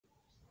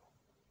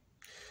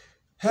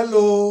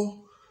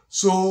Hello.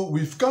 So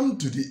we've come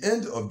to the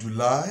end of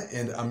July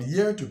and I'm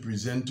here to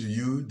present to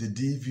you the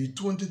DV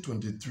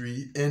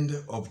 2023 End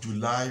of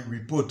July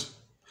report.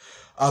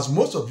 As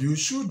most of you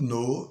should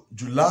know,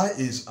 July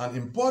is an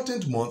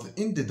important month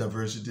in the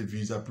diversity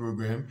visa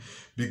program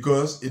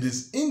because it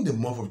is in the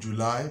month of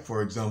July,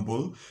 for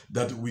example,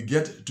 that we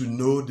get to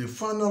know the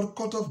final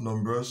cutoff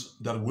numbers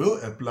that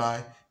will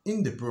apply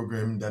in the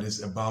program that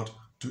is about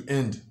to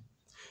end.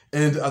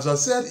 And as I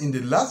said in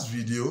the last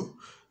video,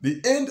 the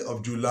end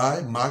of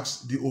July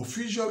marks the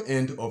official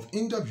end of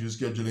interview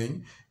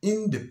scheduling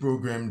in the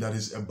program that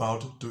is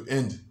about to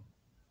end.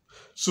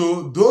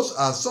 So those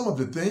are some of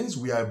the things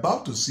we are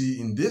about to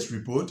see in this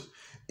report,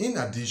 in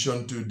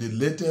addition to the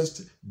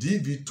latest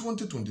DV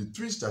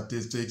 2023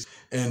 statistics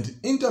and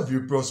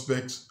interview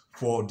prospects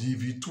for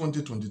DV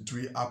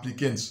 2023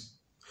 applicants.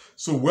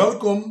 So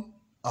welcome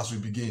as we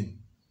begin.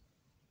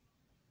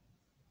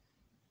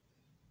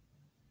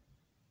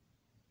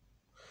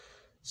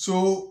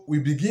 So we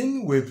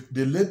begin with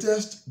the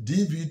latest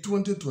DV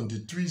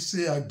 2023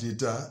 CEAC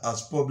data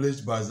as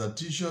published by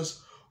Zaticius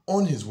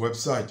on his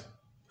website.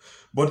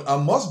 But I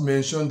must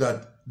mention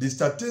that the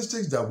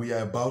statistics that we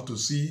are about to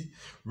see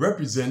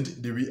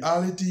represent the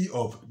reality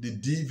of the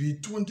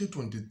DV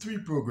 2023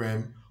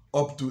 program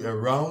up to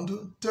around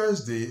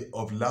Thursday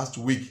of last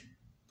week.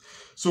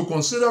 So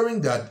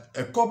considering that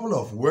a couple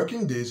of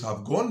working days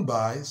have gone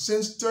by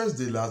since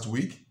Thursday last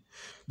week,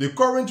 the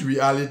current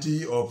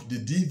reality of the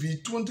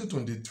DV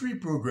 2023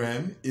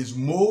 program is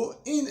more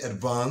in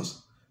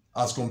advance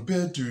as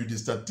compared to the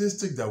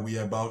statistics that we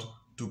are about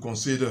to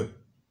consider.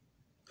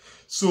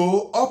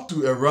 So up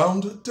to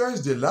around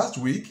Thursday last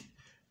week,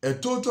 a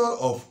total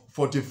of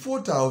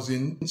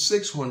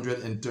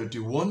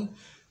 44,631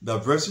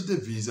 diversity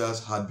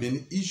visas had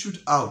been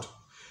issued out.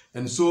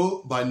 And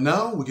so by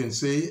now we can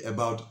say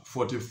about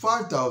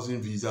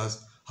 45,000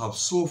 visas have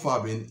so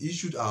far been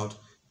issued out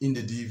in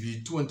the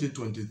DV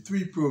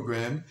 2023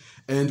 program,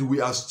 and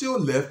we are still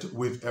left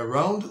with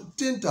around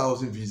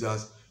 10,000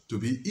 visas to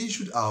be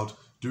issued out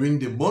during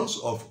the months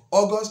of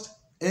August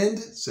and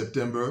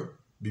September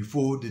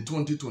before the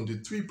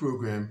 2023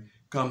 program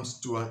comes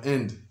to an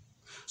end.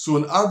 So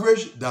on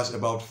average, that's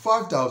about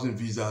 5,000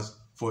 visas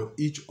for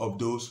each of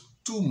those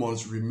 2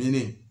 months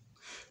remaining.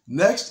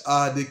 Next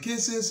are the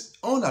cases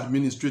on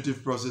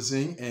administrative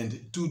processing and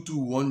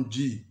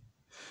 221G.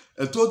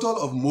 A total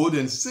of more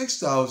than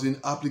 6,000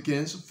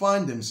 applicants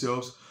find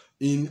themselves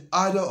in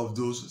either of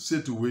those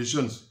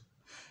situations.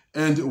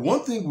 And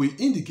one thing we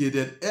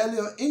indicated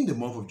earlier in the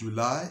month of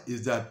July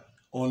is that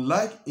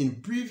unlike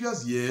in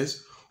previous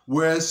years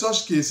where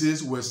such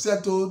cases were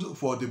settled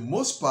for the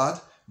most part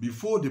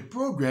before the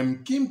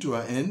program came to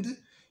an end,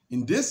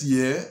 in this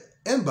year,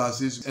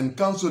 embassies and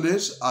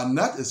consulates are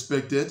not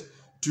expected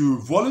to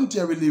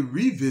voluntarily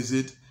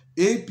revisit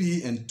AP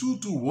and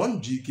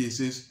 221G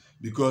cases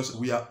because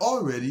we are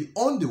already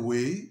on the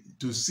way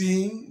to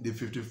seeing the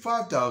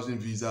 55,000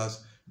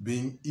 visas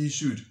being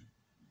issued.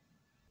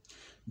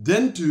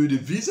 Then to the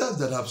visas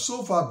that have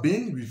so far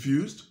been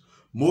refused,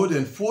 more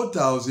than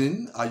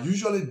 4,000. I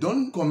usually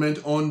don't comment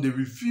on the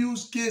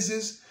refused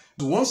cases.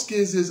 Once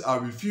cases are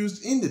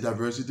refused in the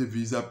diversity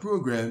visa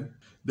program,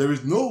 there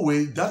is no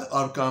way that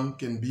outcome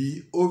can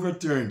be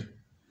overturned.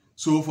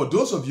 So for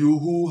those of you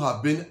who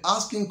have been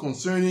asking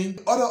concerning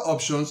other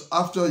options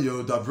after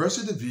your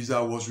diversity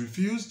visa was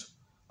refused,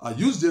 I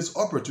use this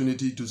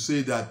opportunity to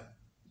say that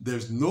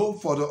there's no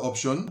further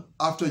option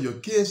after your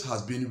case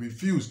has been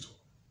refused.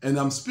 And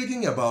I'm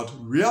speaking about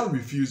real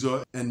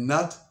refusal and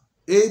not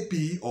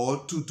AP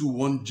or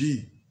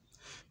 221G.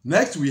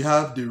 Next, we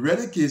have the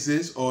ready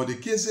cases or the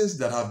cases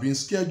that have been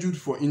scheduled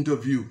for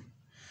interview.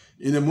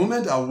 In a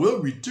moment, I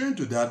will return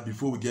to that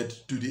before we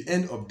get to the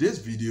end of this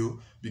video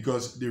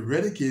because the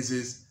ready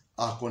cases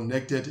are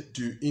connected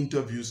to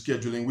interview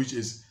scheduling, which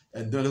is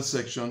another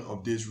section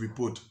of this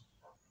report.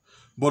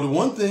 But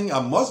one thing I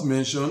must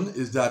mention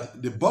is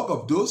that the bulk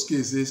of those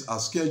cases are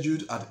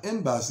scheduled at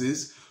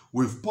embassies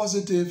with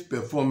positive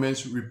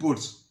performance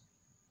reports.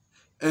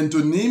 And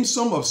to name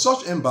some of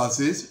such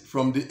embassies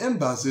from the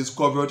embassies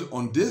covered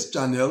on this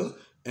channel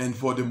and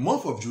for the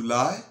month of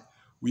July,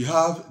 we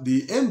have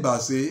the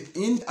embassy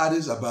in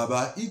Addis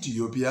Ababa,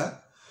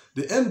 Ethiopia,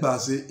 the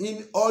embassy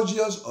in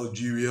Algiers,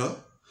 Algeria,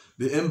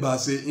 the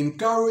embassy in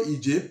Cairo,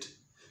 Egypt,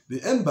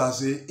 the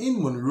embassy in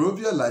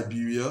Monrovia,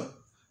 Liberia,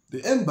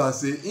 the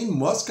embassy in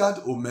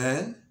Muscat,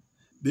 Oman,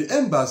 the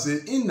embassy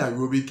in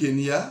Nairobi,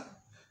 Kenya,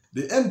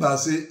 the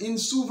embassy in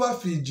Suva,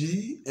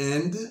 Fiji,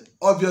 and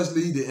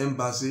obviously the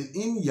embassy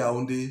in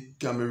Yaoundé,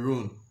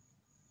 Cameroon.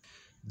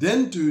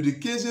 Then to the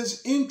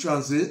cases in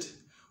transit,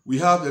 we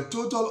have a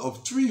total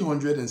of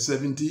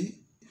 370,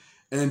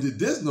 and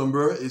this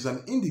number is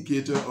an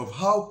indicator of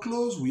how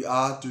close we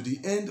are to the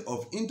end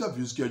of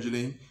interview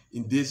scheduling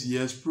in this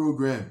year's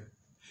program.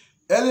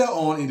 Earlier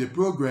on in the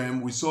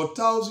program, we saw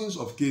thousands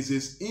of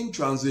cases in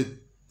transit.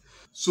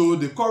 So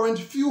the current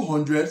few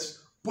hundreds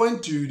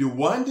point to the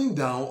winding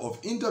down of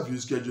interview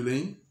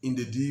scheduling in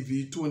the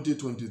DV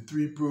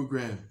 2023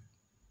 program.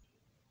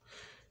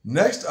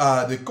 Next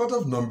are the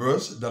cutoff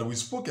numbers that we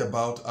spoke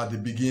about at the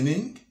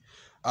beginning.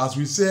 As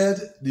we said,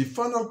 the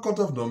final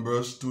cutoff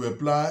numbers to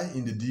apply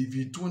in the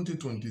DV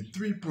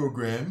 2023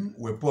 program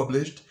were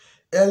published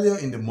earlier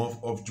in the month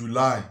of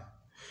July,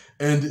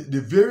 and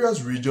the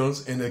various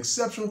regions and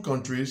exception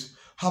countries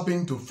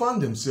happen to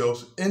find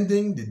themselves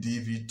ending the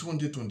DV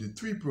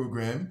 2023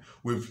 program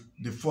with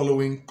the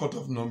following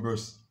cutoff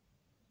numbers.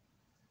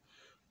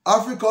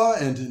 Africa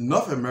and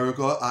North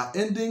America are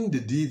ending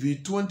the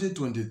DV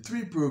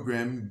 2023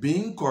 program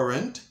being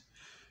current.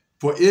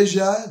 For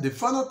Asia, the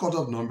final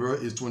cutoff number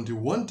is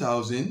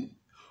 21,000.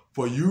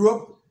 For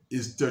Europe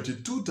is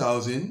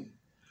 32,000.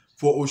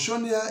 For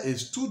Oceania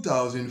is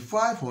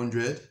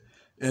 2,500.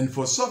 And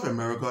for South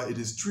America, it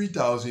is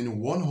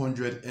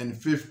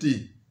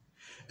 3,150.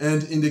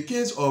 And in the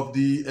case of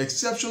the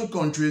exception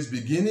countries,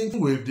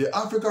 beginning with the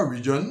Africa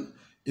region,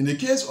 in the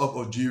case of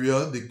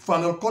Algeria, the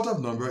final cutoff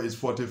number is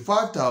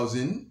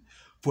 45,000.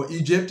 For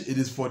Egypt, it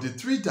is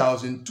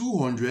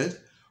 43,200.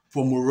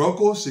 For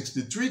Morocco,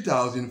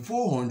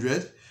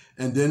 63,400.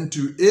 And then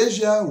to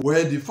Asia,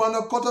 where the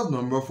final cutoff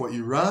number for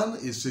Iran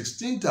is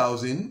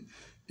 16,000.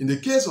 In the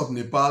case of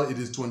Nepal, it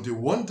is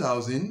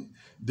 21,000.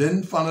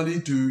 Then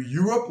finally to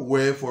Europe,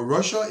 where for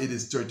Russia, it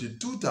is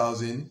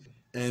 32,000.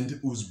 And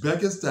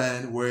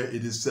Uzbekistan, where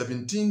it is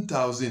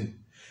 17,000.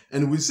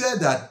 And we said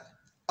that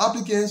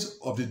applicants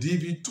of the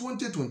DV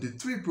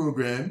 2023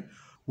 program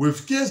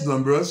with case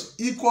numbers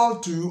equal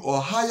to or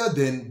higher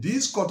than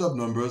these cutoff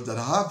numbers that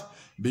have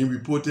been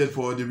reported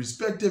for the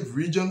respective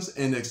regions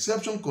and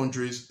exception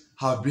countries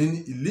have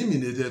been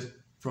eliminated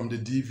from the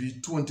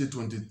DV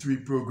 2023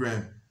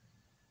 program.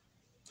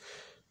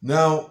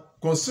 Now,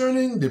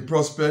 concerning the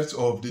prospects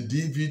of the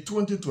DV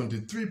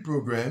 2023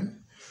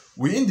 program,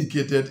 we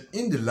indicated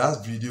in the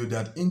last video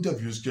that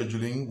interview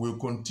scheduling will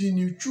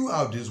continue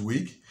throughout this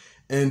week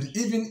and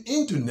even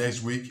into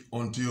next week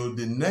until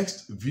the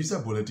next visa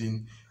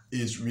bulletin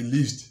is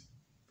released.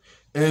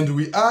 And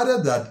we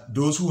added that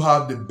those who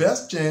have the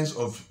best chance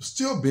of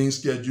still being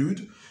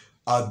scheduled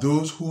are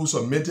those who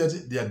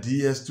submitted their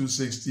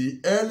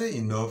DS-260 early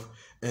enough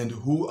and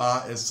who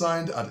are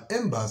assigned at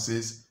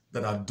embassies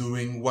that are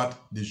doing what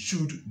they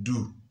should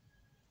do.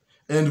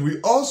 And we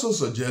also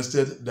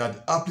suggested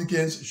that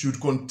applicants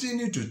should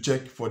continue to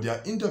check for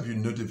their interview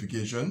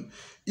notification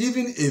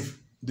even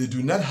if they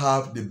do not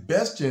have the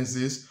best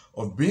chances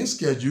of being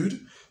scheduled,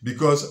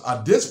 because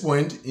at this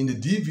point in the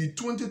DV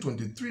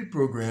 2023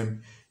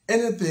 program,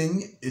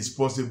 anything is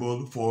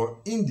possible for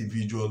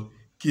individual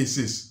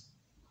cases.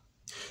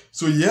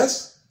 So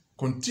yes,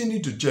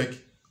 continue to check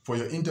for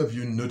your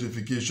interview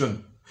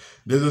notification.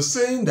 There's a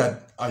saying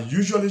that I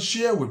usually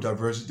share with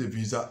diversity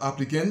visa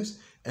applicants,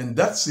 and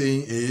that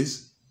saying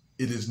is,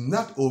 it is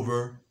not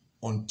over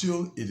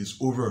until it is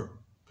over.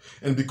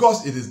 And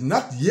because it is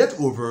not yet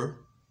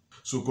over,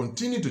 so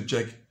continue to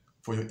check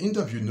for your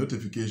interview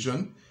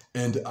notification,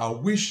 and I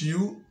wish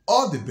you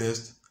all the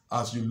best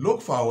as you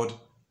look forward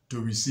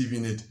to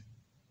receiving it.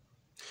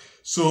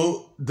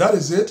 So that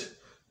is it.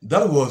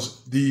 That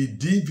was the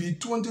DV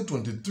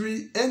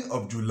 2023 end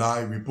of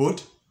July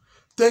report.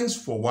 Thanks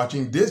for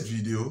watching this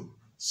video.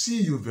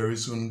 See you very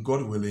soon,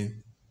 God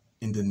willing,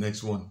 in the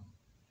next one.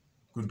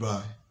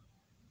 Goodbye.